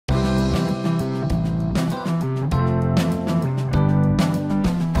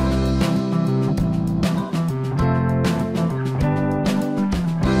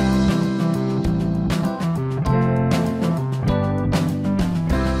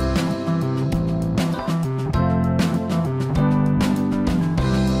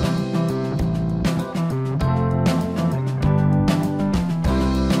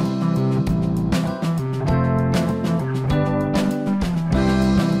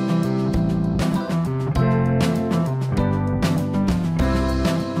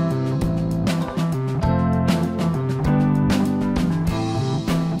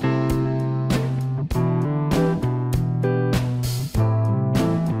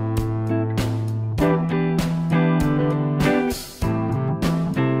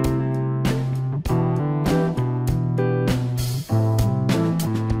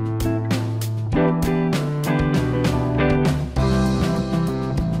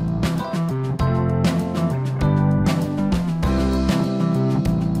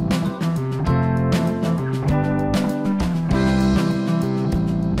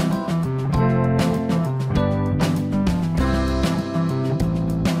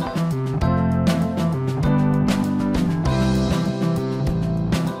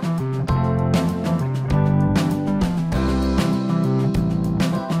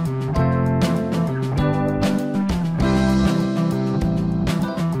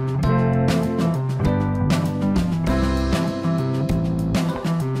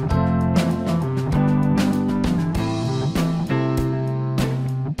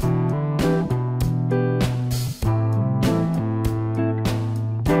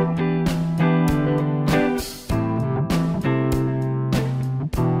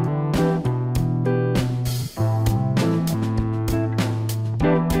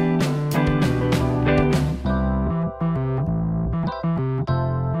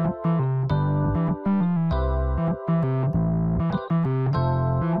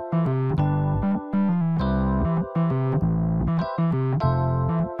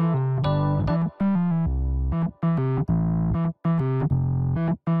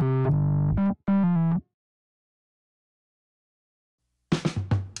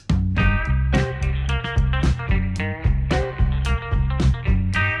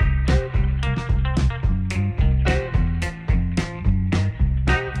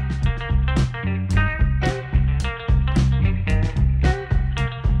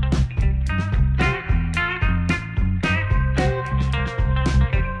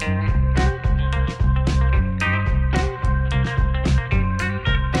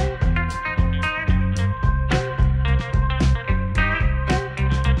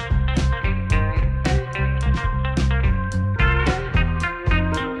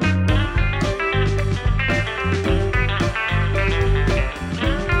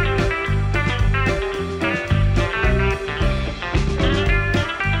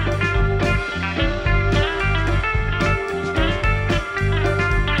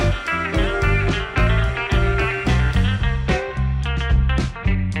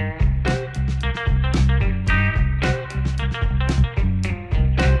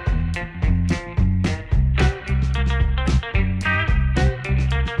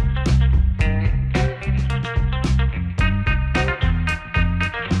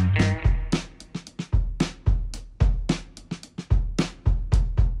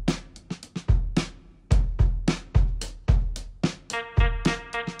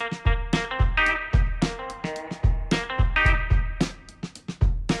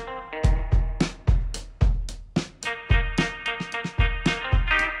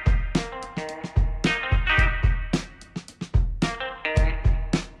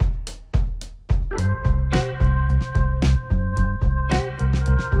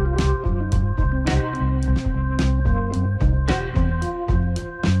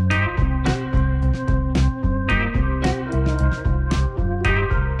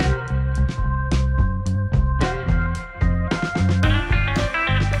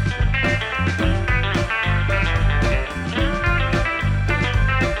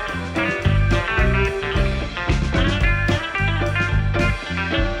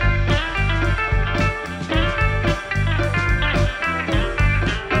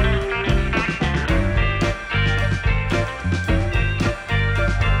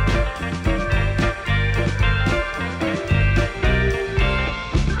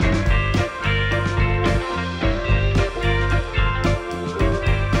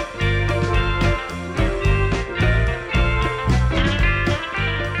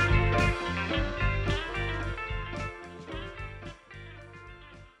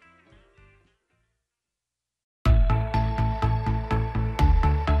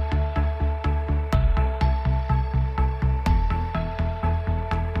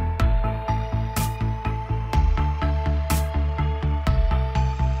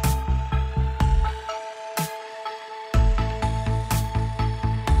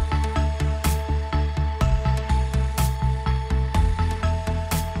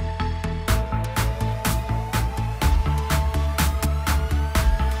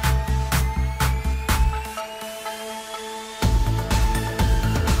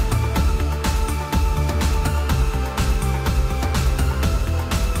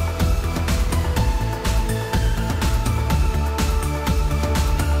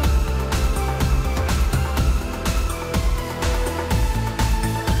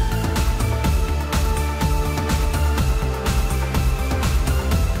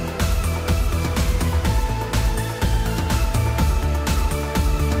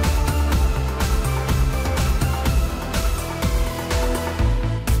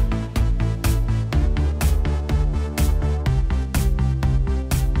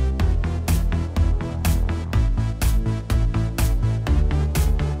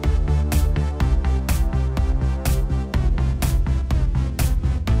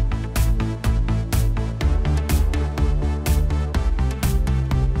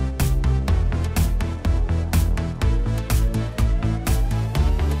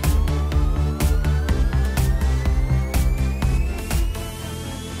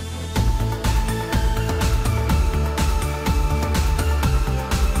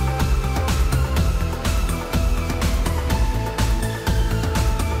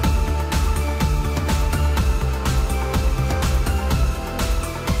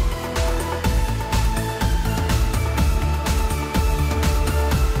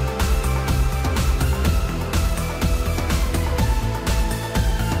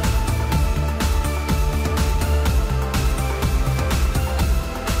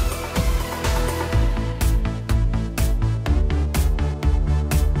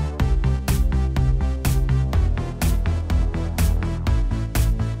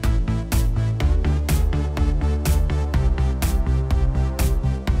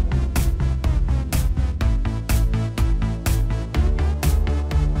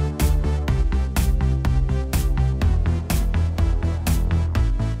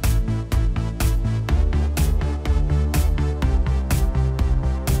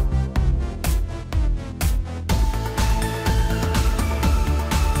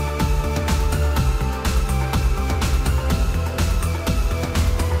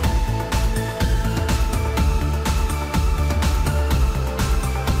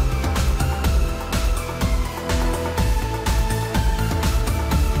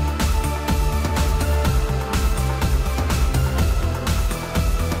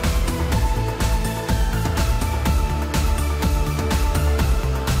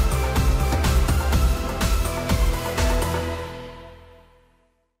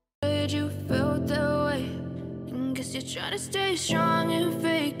try to stay strong and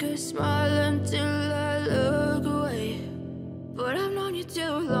fake a smile until I look away. But I've known you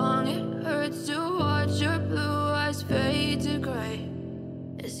too long, it hurts to watch your blue eyes fade to gray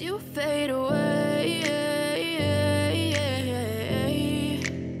as you fade away,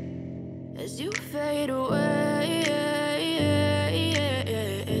 as you fade away.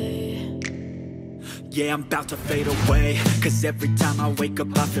 Yeah, I'm about to fade away, cause every time I wake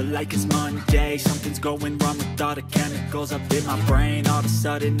up I feel like it's Monday. Something's going wrong with all the chemicals up in my brain. All of a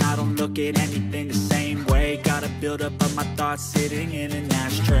sudden I don't look at anything the same way. Got a buildup of my thoughts sitting in an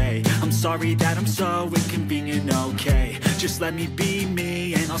ashtray. I'm sorry that I'm so inconvenient, okay. Just let me be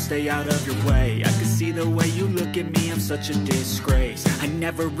me and I'll stay out of your way. I can see the way you look at me, I'm such a disgrace. I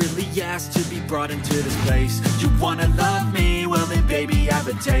never really asked to be brought into this place. You wanna love me? Well then baby I have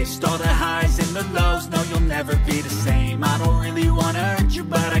a taste. All the highs and the lows, no you'll never be the same. I don't really wanna hurt you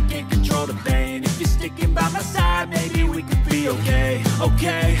but I can't control the pain. If you're sticking by my side maybe we could be okay.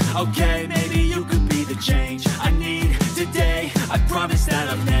 Okay, maybe you could be the change I need today. I promise that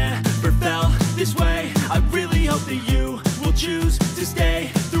I've never felt this way. I really hope that you will choose to stay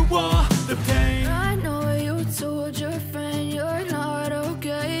through all the pain. I know you told your friend you're not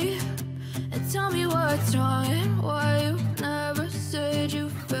okay, and tell me what's wrong and why you never said you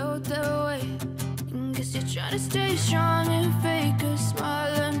felt that way. Guess you're trying to stay strong and fake a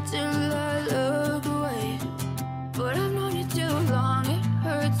smile until I look away. But I've known you too long, it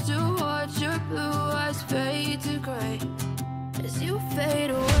hurts to watch your blue eyes fade to gray as you fade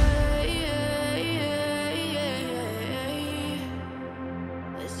away,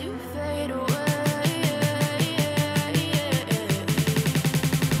 as you fade away,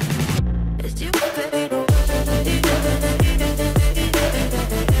 as you fade away.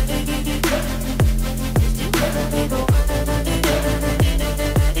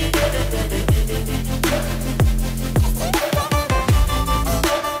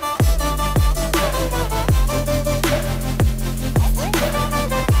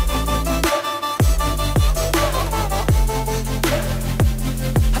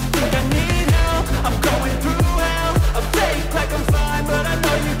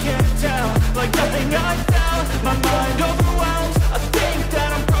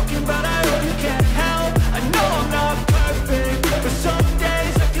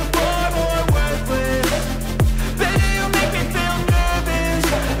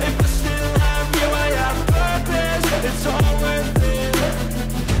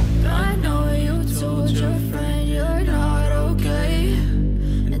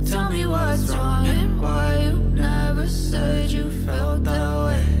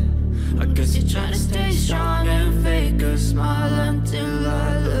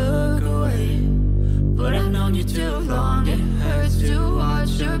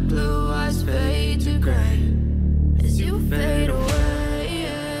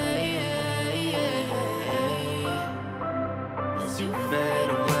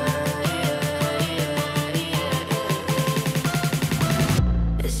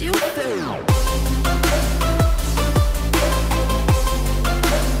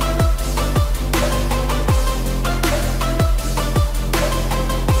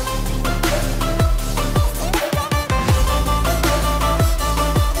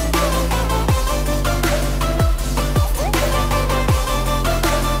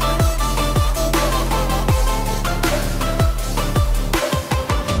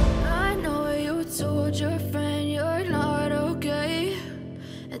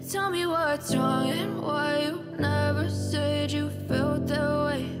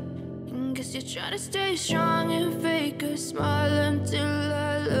 Try to stay strong and fake a smile until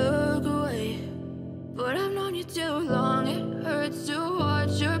I look away. But I've known you too long, it hurts to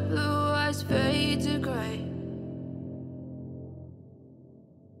watch your blue eyes fade to gray